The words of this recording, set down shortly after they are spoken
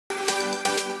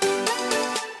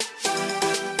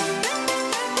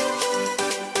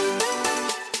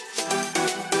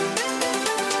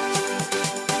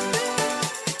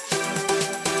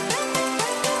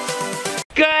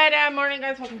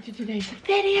guys, welcome to today's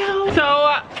video. So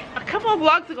a couple of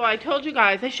vlogs ago I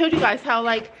showed you guys how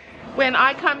like when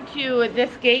I come to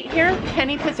this gate here,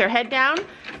 Penny puts her head down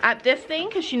at this thing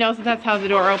because she knows that that's how the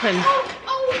door opens.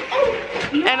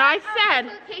 And I said,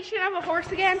 replication of a horse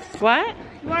again? What?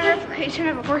 You want a replication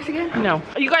of a horse again? No.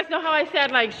 You guys know how I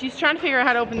said like she's trying to figure out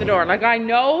how to open the door. Like I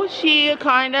know she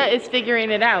kinda is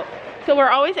figuring it out. So we're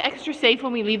always extra safe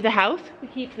when we leave the house. We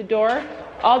keep the door,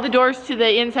 all the doors to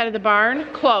the inside of the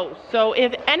barn closed. So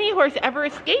if any horse ever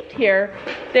escaped here,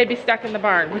 they'd be stuck in the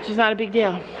barn, which is not a big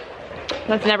deal.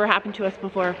 That's never happened to us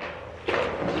before.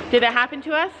 Did it happen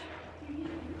to us?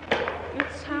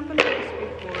 It's happened to us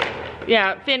before.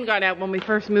 Yeah, Finn got out when we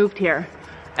first moved here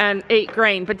and ate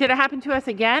grain. But did it happen to us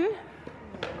again?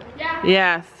 Yeah.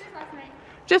 Yes. Just last night.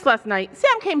 Just last night.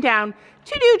 Sam came down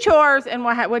to do chores and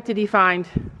what did he find?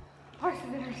 Horses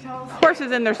in their stalls.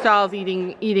 Horses in their stalls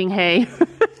eating hay.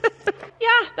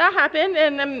 Yeah, that happened,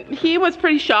 and he was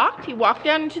pretty shocked. He walked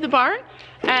down into the barn,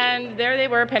 and there they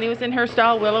were. Penny was in her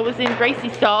stall, Willow was in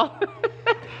Gracie's stall,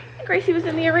 and Gracie was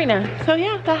in the arena. So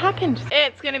yeah, that happened.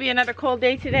 It's gonna be another cold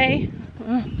day today.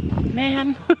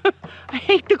 Man, I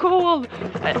hate the cold.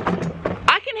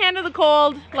 I can handle the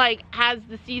cold like as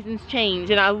the seasons change,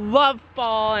 and I love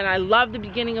fall and I love the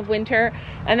beginning of winter,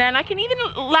 and then I can even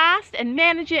last and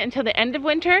manage it until the end of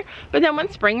winter. But then when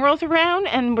spring rolls around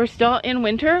and we're still in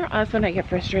winter, that's when I get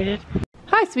frustrated.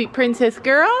 Hi, sweet princess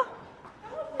girl.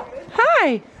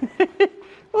 Hi.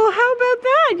 Well, how about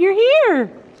that? You're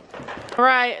here. All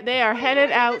right, they are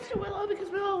headed out. Willow because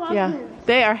Willow loves Yeah, her.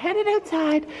 they are headed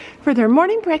outside for their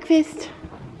morning breakfast,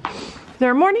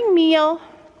 their morning meal.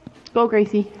 Go,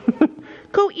 Gracie.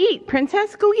 Go eat,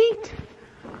 princess, go eat.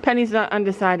 Penny's not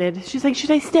undecided. She's like,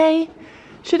 should I stay?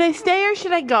 Should I stay or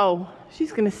should I go?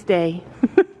 She's gonna stay.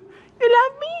 You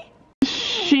love me?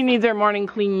 She needs her morning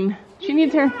clean. She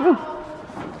needs her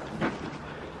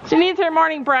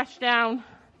morning brush down.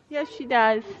 Yes, she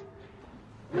does.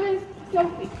 Where's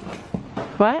Sophie?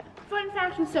 What? Fun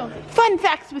facts with Sophie. Fun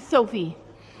facts with Sophie.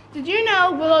 Did you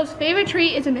know Willow's favorite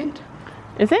treat is a mint?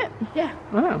 Is it? Yeah.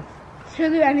 Wow. She'll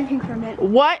do anything for a mint.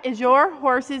 What is your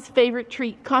horse's favorite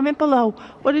treat? Comment below.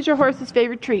 What is your horse's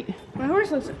favorite treat? My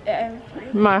horse loves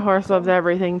everything. My horse loves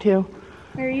everything too.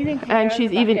 They're eating hay And out of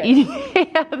she's the even bucket. eating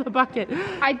hay out of the bucket.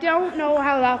 I don't know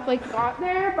how that flake got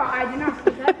there, but I did not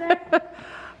put that there. That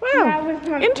Wow, was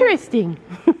not interesting.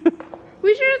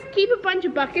 We should just keep a bunch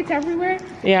of buckets everywhere.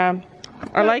 Yeah,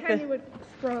 I like Penny it. would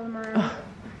throw them around.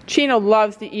 Chino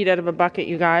loves to eat out of a bucket,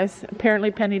 you guys. Apparently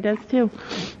Penny does too.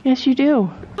 Yes, you do.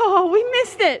 Oh, we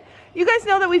missed it. You guys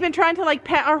know that we've been trying to like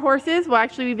pet our horses. Well,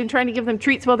 actually, we've been trying to give them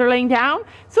treats while they're laying down.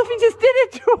 Sophie just did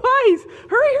it twice.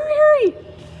 Hurry, hurry, hurry.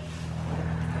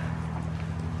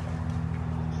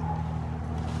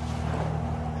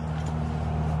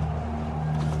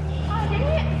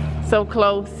 So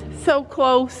close, so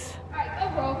close.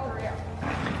 Alright, go roll for real.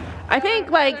 I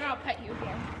think like, Then I'll pet you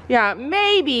again. yeah,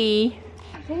 maybe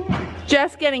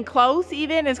just getting close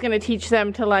even is gonna teach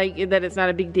them to like, that it's not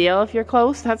a big deal if you're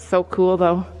close. That's so cool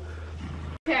though.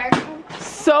 Okay.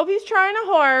 Sophie's trying a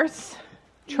horse,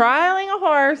 trialing a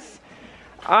horse.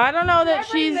 I don't know that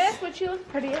she's, this, but she looks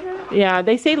pretty in it. yeah,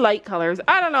 they say light colors.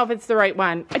 I don't know if it's the right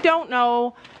one. I don't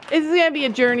know. This is gonna be a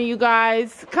journey, you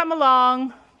guys. Come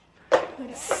along.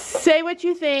 Say what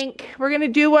you think. We're gonna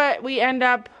do what we end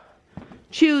up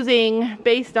choosing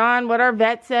based on what our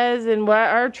vet says and what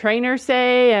our trainers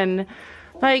say, and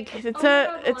like it's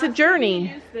a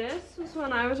journey. Used this was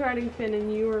when I was riding Finn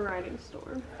and you were riding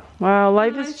Storm. Wow,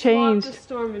 life And has I changed. swapped the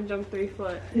Storm and jumped 3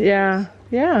 foot. Yeah,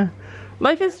 yeah.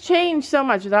 Life has changed so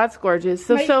much. That's gorgeous.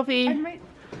 So Sophie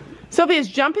is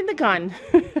jumping the gun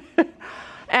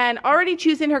and already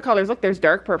choosing her colors. Look, there's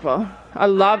dark purple. I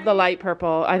love the light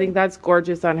purple. I think that's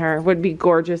gorgeous on her. Would be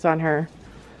gorgeous on her.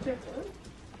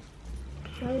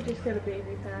 I would just get a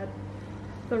baby pad.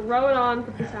 So row it on,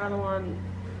 put the saddle on,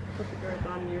 put the girth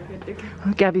on, and you're good to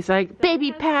go. Gabby's like,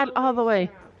 baby pad all the way.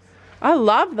 I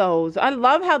love those. I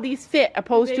love how these fit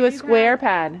opposed to a Baby square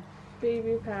pad.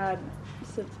 Baby pad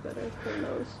sits better than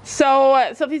those.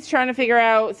 So Sophie's trying to figure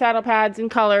out saddle pads and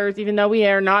colors, even though we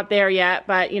are not there yet.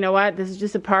 But you know what? This is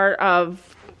just a part of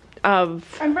I'm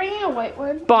bringing a white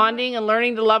one. bonding and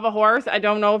learning to love a horse. I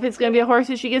don't know if it's going to be a horse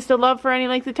that she gets to love for any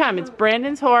length of time. It's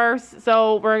Brandon's horse,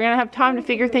 so we're going to have time to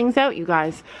figure things out, you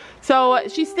guys. So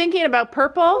she's thinking about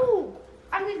purple. Ooh,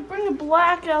 I could bring a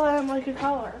black and like a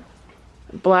color.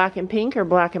 Black and pink or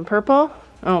black and purple?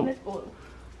 Oh, This blue.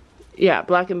 yeah,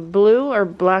 black and blue or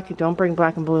black. Don't bring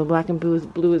black and blue. Black and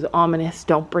blue is ominous.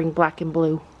 Don't bring black and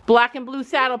blue. Black and blue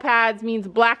saddle pads means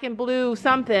black and blue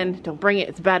something. Don't bring it.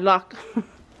 It's bad luck.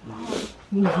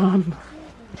 Mom.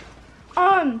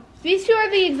 These two are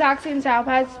the exact same saddle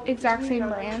pads, exact same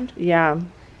brand. Yeah.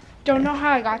 Don't know how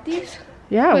I got these,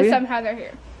 Yeah. but somehow they're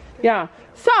here. Yeah.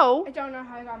 So. I don't know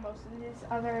how I got most of these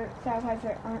other saddle pads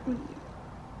that aren't with you.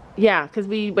 Yeah, because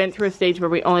we went through a stage where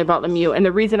we only bought Lemieux. And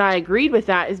the reason I agreed with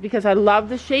that is because I love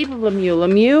the shape of Lemieux.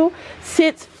 Lemieux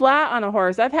sits flat on a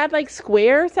horse. I've had like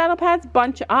square saddle pads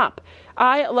bunch up.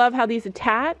 I love how these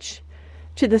attach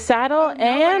to the saddle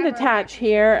and attach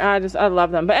here. I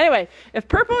love them. But anyway, if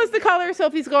purple is the color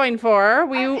Sophie's going for,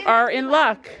 we are in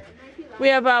luck. We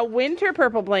have a winter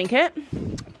purple blanket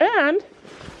and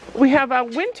we have a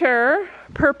winter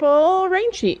purple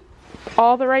rain sheet.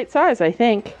 All the right size, I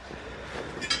think.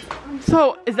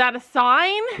 So, is that a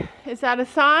sign? Is that a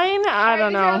sign? I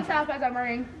don't know.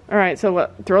 All right, so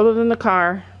what? Throw those in the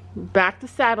car. Back to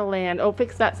Saddle Land. Oh,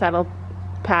 fix that saddle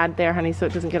pad there, honey, so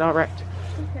it doesn't get all wrecked.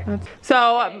 Okay.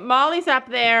 So, Molly's up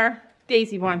there.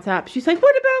 Daisy wants up. She's like,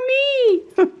 what about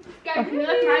me? Guys, can you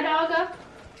lift my dog up?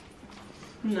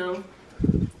 No.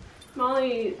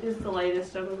 Molly is the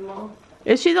lightest of them all.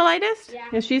 Is she the lightest?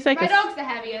 Yeah. She's like my dog's the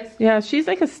heaviest. Yeah, she's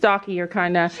like a stockier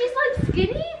kind of. She's like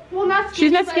skinny. Well, not skinny.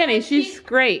 She's not skinny. Like she's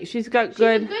great. She's got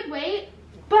good. She's a good weight,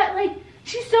 but like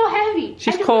she's so heavy.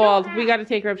 She's cold. We got to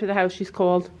take her up to the house. She's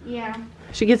cold. Yeah.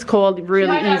 She gets cold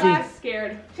really easy. She's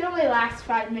scared. She only lasts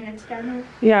 5 minutes down there.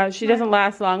 Yeah, she doesn't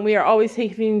last long. We are always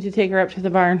having to take her up to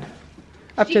the barn.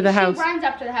 To the house. She runs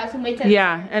up to the house and waits.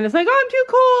 Yeah, and it's like, oh, I'm too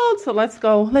cold. So let's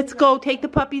go. Let's go. Take the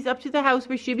puppies up to the house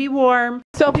where she'll be warm.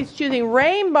 Sophie's choosing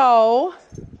rainbow.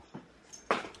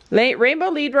 Rainbow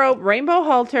lead rope, rainbow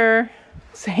halter.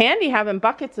 It's handy having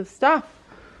buckets of stuff.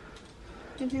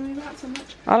 Didn't really want so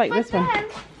much. I like but this one.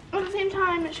 At the same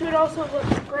time, it should also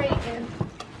look great in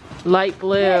light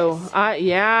blue.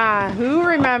 Yeah, who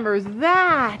remembers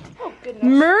that? Oh, goodness.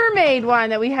 Mermaid one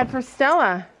that we had for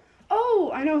Stella.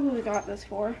 Oh, I know who we got this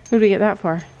for. Who did we get that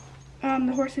for?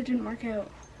 The horse that didn't work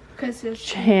out. Because there's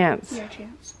Chance. Yeah,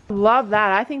 Chance. Love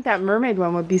that. I think that mermaid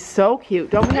one would be so cute.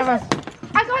 Don't we have a...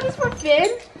 I got this for Finn,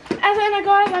 and then I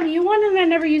got a Lemieux one, and I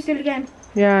never used it again.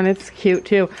 Yeah, and it's cute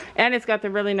too. And it's got the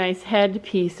really nice head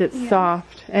piece. It's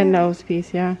soft. And nose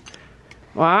piece, yeah.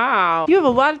 Wow. You have a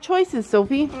lot of choices,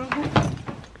 Sophie.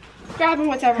 Grab them,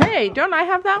 whatever. Hey, don't I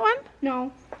have that one?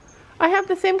 No. I have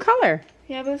the same color.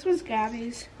 Yeah, but this was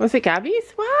Gabby's. Was it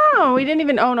Gabby's? Wow, we didn't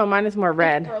even... Oh, no, mine is more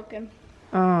red. It's broken.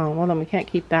 Oh, well then we can't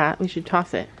keep that. We should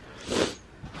toss it.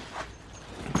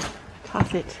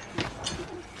 Toss it.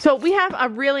 So we have a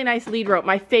really nice lead rope.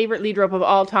 My favorite lead rope of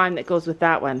all time that goes with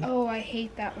that one. Oh, I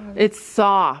hate that one. It's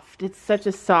soft. It's such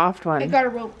a soft one. I got a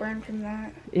rope burn from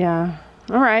that. Yeah.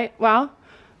 All right. Well,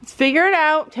 let's figure it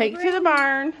out. Take it to the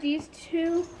barn. These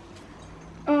two.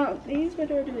 These, what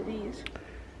do I do with these?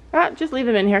 Just leave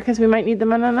them in here because we might need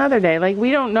them on another day. Like, we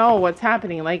don't know what's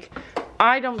happening. Like,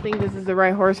 I don't think this is the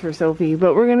right horse for Sophie,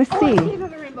 but we're going to see. Oh, I see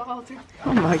another rainbow halter.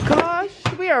 Oh my gosh.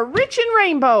 We are rich in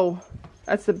rainbow.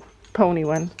 That's the pony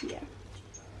one. Yeah.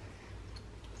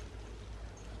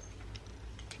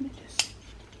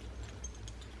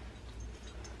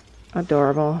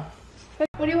 Adorable.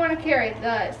 What do you want to carry?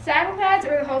 The saddle pads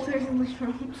or the halters and leash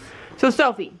ropes? So,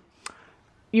 Sophie,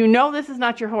 you know this is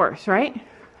not your horse, right?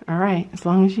 All right, as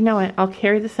long as you know it. I'll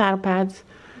carry the saddle pads.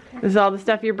 Okay. This is all the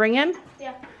stuff you're bringing?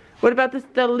 Yeah. What about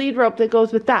the lead rope that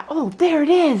goes with that? Oh, there it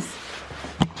is.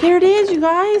 There it is, you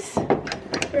guys.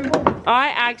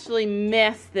 I actually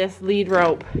missed this lead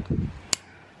rope.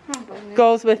 Oh,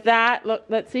 goes with that. Look,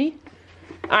 let's see.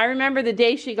 I remember the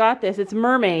day she got this. It's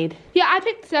mermaid. Yeah, I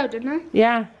picked this out, didn't I?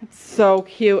 Yeah, it's so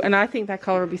cute. And I think that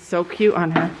color would be so cute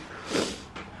on her.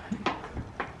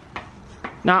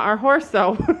 Not our horse,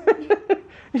 though.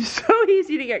 It's so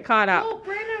easy to get caught up. Oh,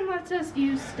 Brandon lets us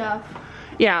use stuff.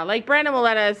 Yeah, like Brandon will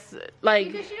let us, like...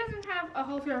 Because she doesn't have a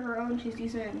halter of her own, she's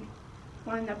using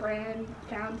one that Brandon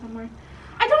found somewhere.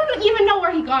 I don't even know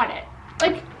where he got it.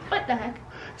 Like, what the heck?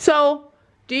 So,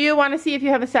 do you want to see if you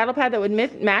have a saddle pad that would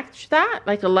match that?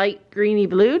 Like a light greeny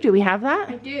blue? Do we have that?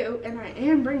 I do, and I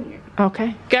am bringing it.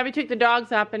 Okay. Gabby took the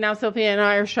dogs up, and now Sophia and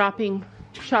I are shopping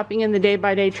in the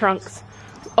day-by-day trunks.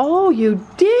 Oh, you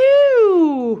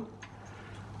do!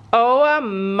 Oh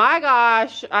my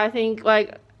gosh. I think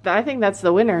that's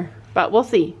the winner. But we'll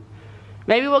see.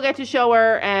 Maybe we'll get to show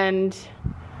her and...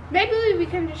 Maybe we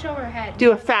can just show her head.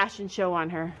 Do a fashion show on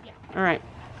her. Yeah. All right.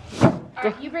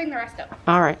 Alright, you bring the rest up.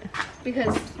 All right.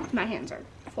 Because my hands are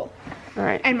full. All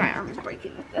right. And my arm is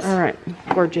breaking with this. All right.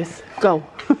 Gorgeous. Go.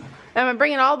 Am I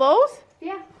bringing all those?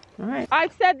 Yeah. All right.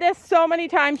 I've said this so many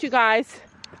times, you guys,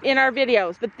 in our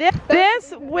videos, but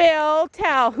this will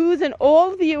tell who's an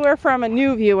old viewer from a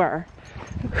new viewer.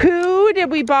 Who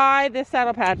did we buy this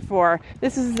saddle pad for?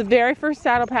 This is the very first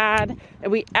saddle pad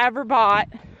that we ever bought.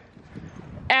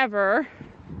 ever.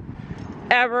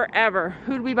 Ever.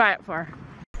 Who'd we buy it for?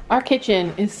 Our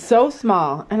kitchen is so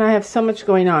small and I have so much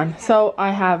going on. So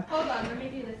I have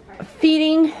a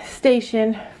feeding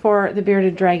station for the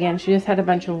bearded dragon. She just had a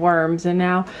bunch of worms and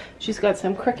now she's got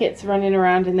some crickets running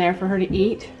around in there for her to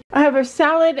eat. I have a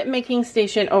salad making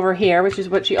station over here, which is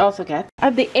what she also gets. I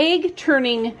have the egg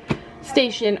turning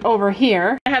station over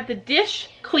here. I have the dish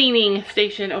cleaning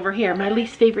station over here, my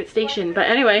least favorite station. But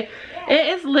anyway, it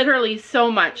is literally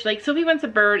so much. Like, Sophie wants a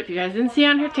bird. If you guys didn't see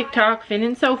on her TikTok, Finn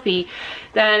and Sophie,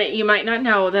 then you might not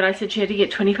know that I said she had to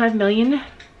get 25 million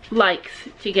likes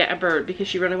to get a bird because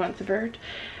she really wants a bird.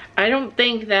 I don't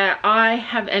think that I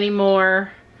have any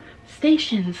more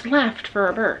stations left for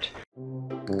a bird.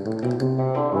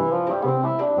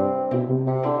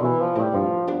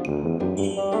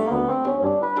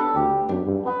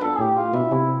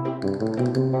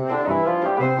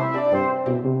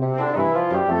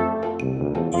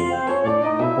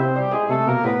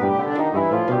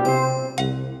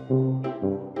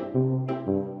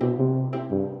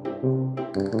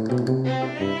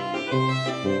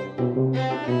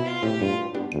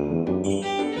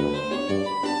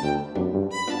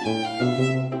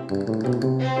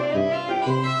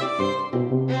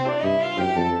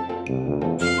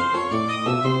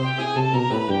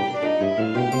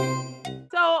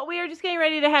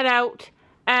 To head out,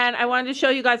 and I wanted to show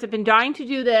you guys. I've been dying to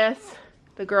do this.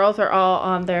 The girls are all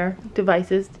on their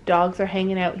devices. The dogs are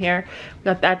hanging out here. We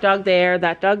got that dog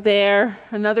there,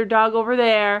 another dog over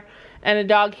there, and a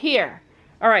dog here.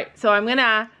 All right, so I'm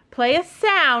gonna play a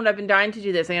sound. I've been dying to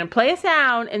do this. I'm gonna play a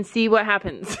sound and see what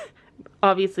happens.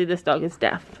 Obviously this dog is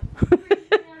deaf.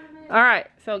 All right,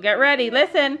 so get ready,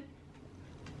 listen.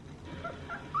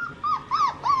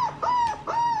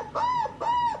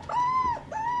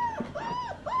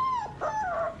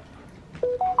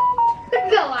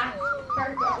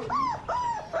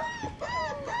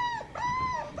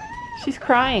 She's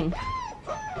crying.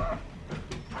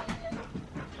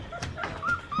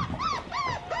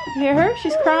 You hear her?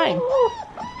 She's crying.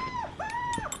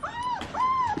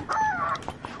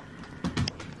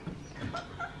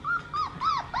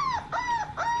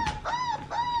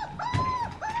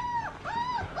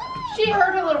 She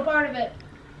heard a little part of it.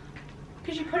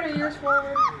 Because she put her ears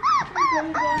forward.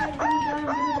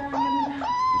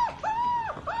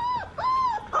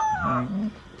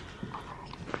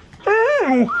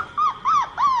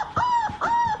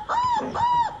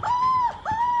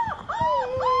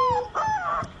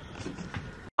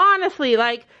 Honestly,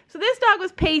 like, so this dog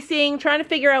was pacing, trying to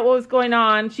figure out what was going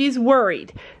on. She's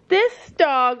worried. This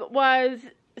dog was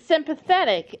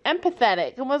sympathetic,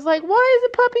 empathetic, and was like, why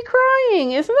is the puppy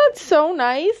crying? Isn't that so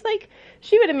nice? Like,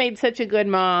 she would have made such a good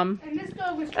mom. And this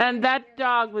dog was that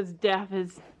dog was deaf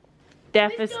as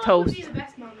toast. This dog would be the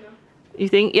best mom, though. You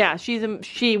think? Yeah,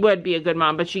 she would be a good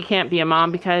mom, but she can't be a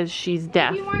mom because she's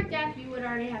deaf. If you weren't deaf, you would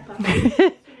already have puppies as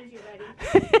soon as you're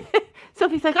ready.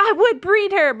 Sophie's like, I would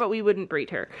breed her, but we wouldn't breed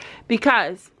her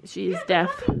because she's deaf.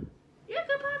 You're a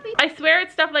good puppy. I swear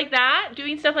it's stuff like that,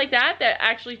 doing stuff like that, that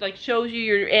actually like shows you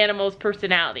your animal's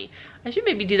personality. I should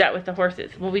maybe do that with the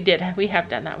horses. Well, we have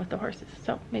done that with the horses,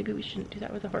 so maybe we shouldn't do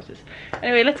that with the horses.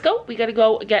 Anyway, let's go. We gotta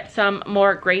go get some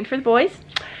more grain for the boys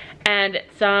and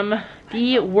some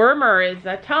dewormer. Is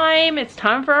that time? It's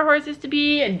time for our horses to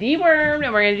be dewormed,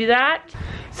 and we're gonna do that.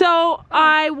 So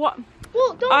well,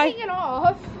 don't take it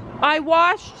off. I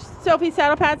washed Sophie's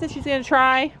saddle pads that she's gonna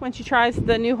try when she tries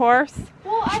the new horse.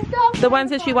 Well, I still The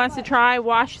ones that she wants to try,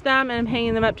 wash them, and I'm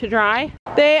hanging them up to dry.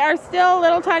 They are still a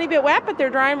little tiny bit wet, but they're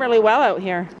drying really well out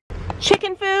here.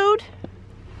 Chicken food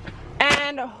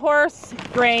and horse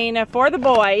grain for the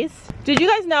boys. Did you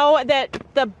guys know that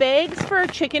the bags for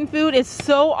chicken food are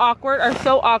so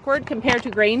awkward compared to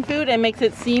grain food, and makes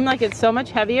it seem like it's so much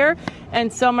heavier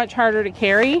and so much harder to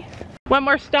carry? One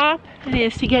more stop, and it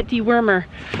is to get dewormer.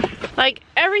 Like,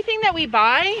 everything we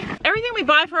buy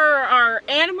for our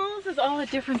animals is all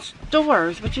at different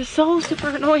stores, which is so super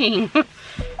annoying. So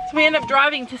we end up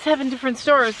driving to 7 different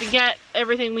stores to get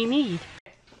everything we need.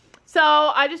 So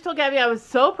I just told Gabby I was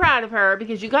so proud of her,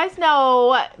 because you guys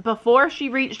know before she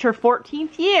reached her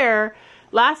 14th year,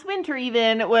 last winter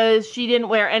even, she didn't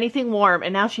wear anything warm,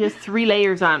 and now she has 3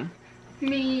 layers on.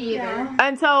 Me either. Yeah.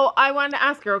 And so I wanted to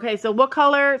ask her, okay, so what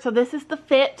color, so this is the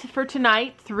fit for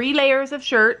tonight, 3 layers of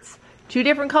shirts, 2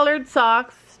 different colored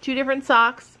socks, 2 different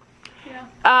socks.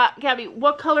 Yeah. Gabby,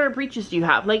 what color breeches do you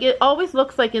have? Like, it always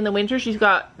looks like in the winter she's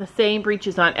got the same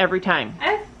breeches on every time.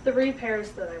 I have 3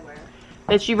 pairs that I wear.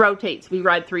 That she rotates. We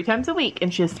ride 3 times a week,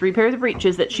 and she has 3 pairs of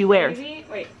breeches that she wears. Navy,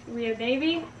 wait, we have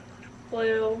navy,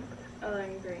 blue,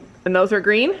 and green. And those are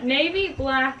green? Navy,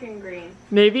 black, and green.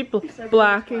 Navy,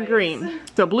 black, and twice. green.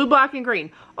 So blue, black, and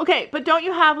green. Okay, but don't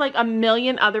you have like a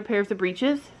million other pairs of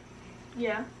breeches?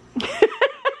 Yeah.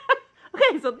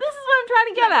 Okay, so this is what I'm trying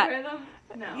to get at.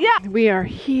 No. Yeah. We are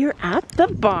here at the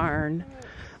barn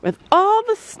with all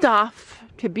the stuff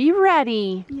to be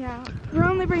ready. Yeah. We're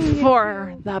only bringing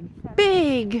for the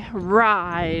big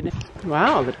ride.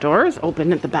 Wow, the door is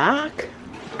open at the back.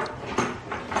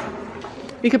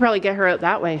 You could probably get her out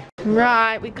that way.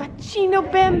 Right, we got Chino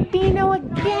Bambino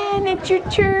again. It's your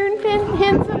turn,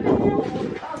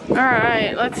 handsome. All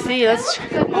right, let's see.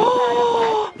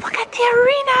 Oh, look at the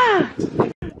arena.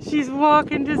 She's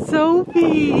walking to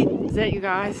Sophie. Is that you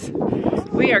guys?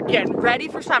 We are getting ready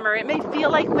for summer. It may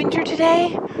feel like winter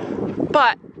today,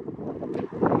 but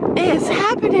it's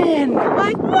happening.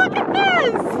 Like, look at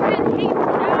this. Finn hates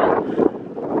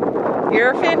cows.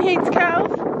 Your Finn hates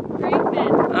cows? Great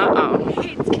Finn. Uh-oh.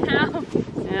 Hates cows.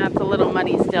 Yeah, it's a little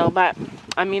muddy still, but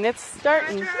I mean, it's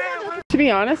starting. To be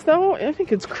honest though, I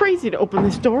think it's crazy to open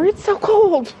this door. It's so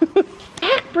cold.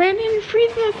 Heck, Brandon, you're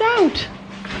freezing us out.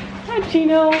 Hi,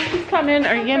 Chino. He's coming.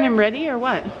 Are you getting him ready or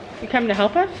what? You coming to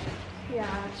help us? Yeah,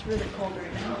 it's really cold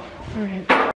right now. All right.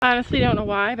 I honestly don't know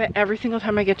why, but every single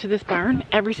time I get to this barn,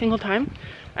 every single time,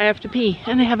 I have to pee,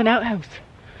 and they have an outhouse.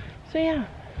 So yeah,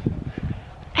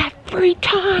 every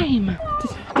time.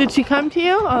 Did she come to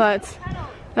you? Oh,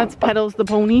 that's Pedals the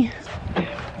pony.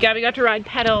 Gabby got to ride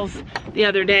Pedals the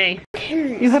other day.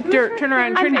 You have dirt. Turn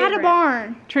around. I'm at a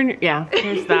barn. Yeah,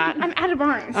 there's that. I'm at a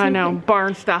barn. I know,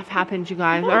 barn stuff happens, you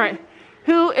guys. All right,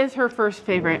 who is her first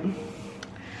favorite?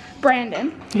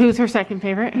 Brandon. Who's her second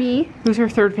favorite? Me. Who's her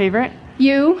third favorite?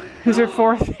 You. Who's her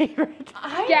fourth favorite?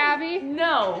 Gabby.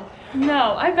 No,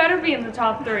 I better be in the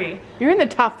top 3. You're in the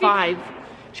top 5.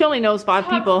 She only knows 5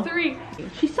 people. Top 3.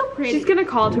 She's so pretty. She's gonna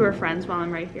call to her friends while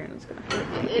I'm right here, and it's gonna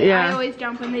hurt me. Yeah. I always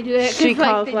jump when they do it. She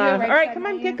calls they do it loud. right All right, beside come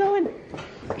on, me. get going.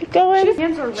 Get going. His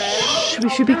hands are red. Shh, we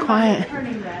should be quiet.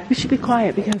 We should be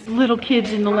quiet because little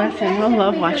kids in the lesson, I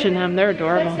love watching them. They're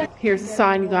adorable. Here's a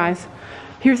sign, you guys.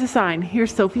 Here's a sign.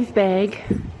 Here's Sophie's bag.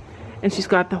 And she's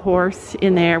got the horse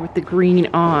in there with the green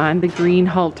on, the green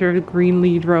halter, the green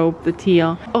lead rope, the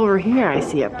teal. Over here, I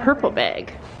see a purple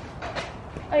bag.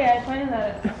 Oh yeah, I pointed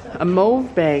that out. A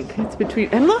mauve bag. It's between,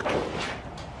 and look,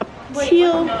 a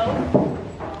teal,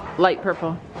 light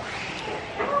purple.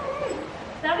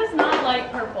 That is not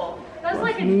light purple. That's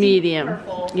like a Medium. deep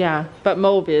purple. Yeah, but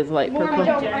mauve is light purple.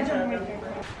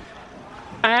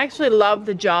 I actually love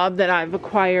the job that I've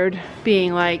acquired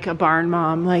being like a barn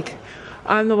mom. Like,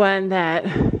 I'm the one that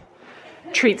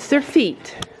treats their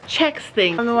feet, checks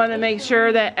things. I'm the one that makes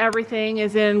sure that everything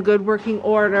is in good working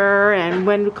order and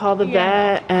when to call the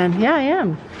vet. And yeah, I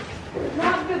am.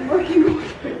 Not good working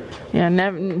order. Yeah,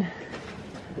 never.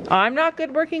 I'm not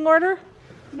good working order?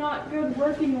 Not good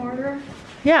working order.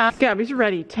 Yeah, Gabby's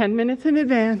ready 10 minutes in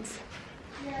advance.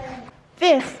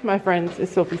 This, my friends,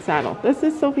 is Sophie's saddle. This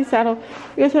is Sophie's saddle.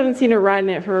 You guys haven't seen her riding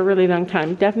it for a really long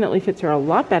time. Definitely fits her a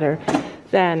lot better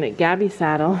than Gabby's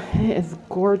saddle. It is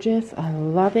gorgeous. I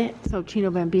love it. So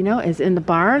Chino Bambino is in the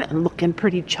barn and looking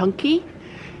pretty chunky.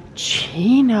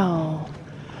 Chino.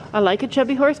 I like a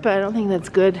chubby horse, but I don't think that's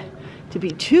good to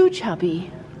be too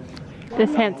chubby.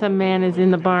 This handsome man is in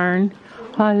the barn.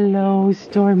 Hello,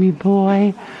 Stormy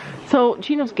boy. So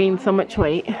Chino's gained so much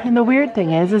weight, and the weird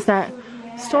thing is that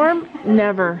Storm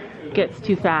never gets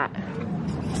too fat.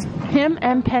 Him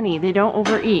and Penny, they don't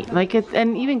overeat. Like it's,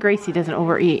 and even Gracie doesn't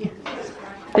overeat.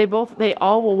 They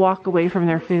all will walk away from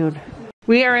their food.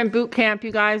 We are in boot camp,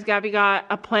 you guys. Gabby got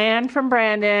a plan from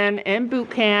Brandon in boot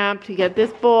camp to get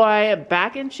this boy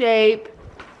back in shape.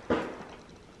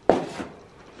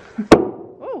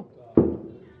 Oh,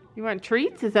 you want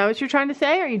treats? Is that what you're trying to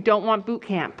say? Or you don't want boot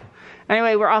camp?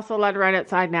 Anyway, we're also allowed to ride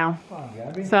outside now.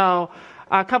 So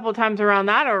a couple of times around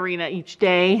that arena each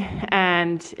day,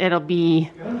 and it'll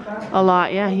be a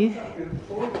lot. Yeah, he's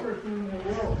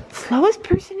slowest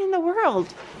person in the world.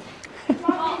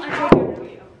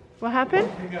 What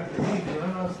happened?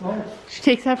 She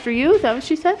takes after you? Is that what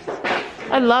she says?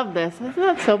 I love this. Isn't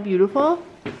that so beautiful?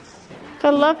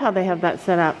 I love how they have that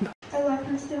set up. I love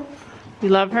her still. You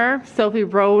love her? Sophie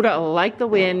rode like the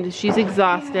wind. She's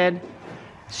exhausted.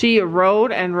 She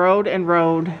rode and rode and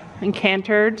rode and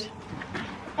cantered.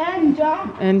 And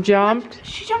jumped. And jumped.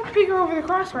 She jumped bigger over the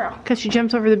crossrail. Because she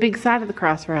jumps over the big side of the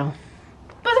crossrail.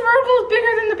 But the vertical is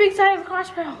bigger than the big side of the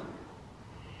crossrail.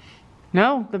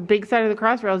 No, the big side of the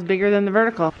crossrail is bigger than the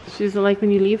vertical. She doesn't like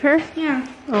when you leave her? Yeah.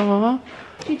 Aww.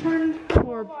 She turned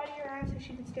poor body around so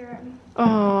she could stare at me.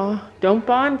 Aww. Don't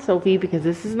bond, Sophie, because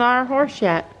this is not our horse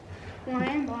yet. Well, I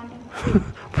am bonding.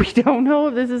 We don't know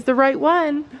if this is the right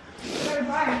one. Better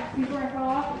buy her before I fall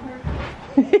off with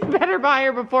her. Better buy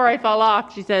her before I fall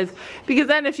off, she says. Because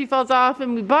then if she falls off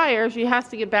and we buy her, she has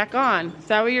to get back on. Is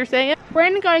that what you're saying?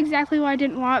 Brandon got exactly what I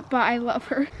didn't want, but I love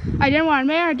her. I didn't want a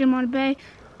mare, I didn't want a bay.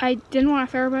 I didn't want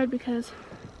a thoroughbred because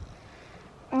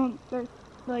they're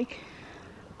like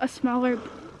a smaller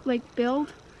like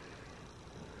build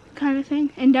kind of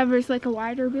thing. Endeavor's like a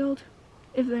wider build,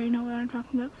 if they know what I'm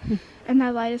talking about. And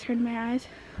that light is hurting my eyes.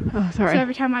 Oh, sorry. So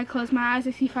every time I close my eyes,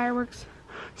 I see fireworks.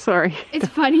 Sorry. It's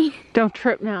funny. Don't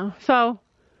trip now. So,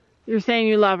 you're saying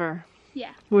you love her?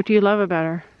 Yeah. What do you love about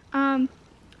her?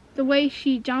 The way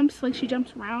she jumps, like she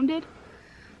jumps rounded.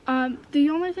 The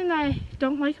only thing that I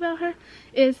don't like about her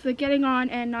is the getting on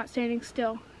and not standing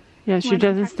still. Yeah, she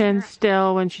doesn't stand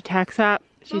still when she tacks up.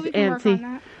 She's antsy.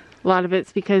 A lot of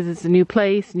it's because it's a new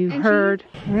place, new herd.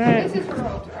 All right. This is her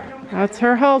halter. That's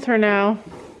her halter now.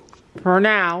 For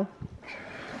now.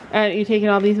 And you taking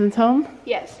all these ones home?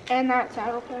 Yes, and that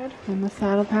saddle pad. And the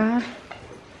saddle pad.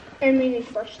 And we need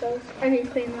to brush those. I need to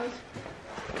clean those.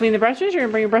 Clean the brushes? You're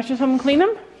gonna bring your brushes home and clean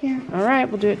them? Yeah. All right,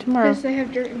 we'll do it tomorrow. Because they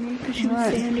have dirt in them because she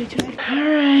was sandy today. All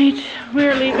right,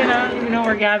 we're leaving. I don't even know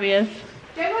where Gabby is.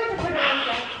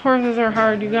 Horses are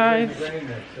hard, you guys.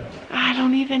 I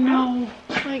don't even know.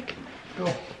 Like,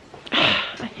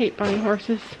 I hate buying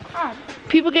horses.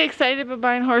 People get excited about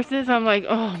buying horses. I'm like,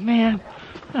 oh man,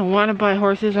 I don't want to buy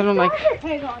horses. I don't like.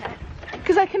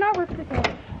 Because I cannot work the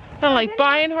tail. I don't like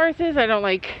buying horses. I don't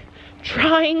like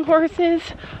trying horses.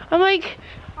 I'm like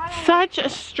such a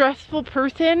stressful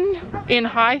person in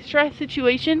high stress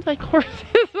situations. Like horses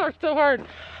are so hard.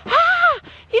 Ah,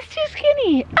 he's too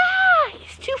skinny. Ah,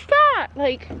 he's too fat.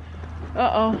 Like,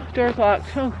 uh-oh, door's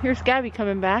locked. Oh, here's Gabby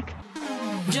coming back.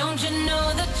 Don't you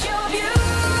know that you're beautiful?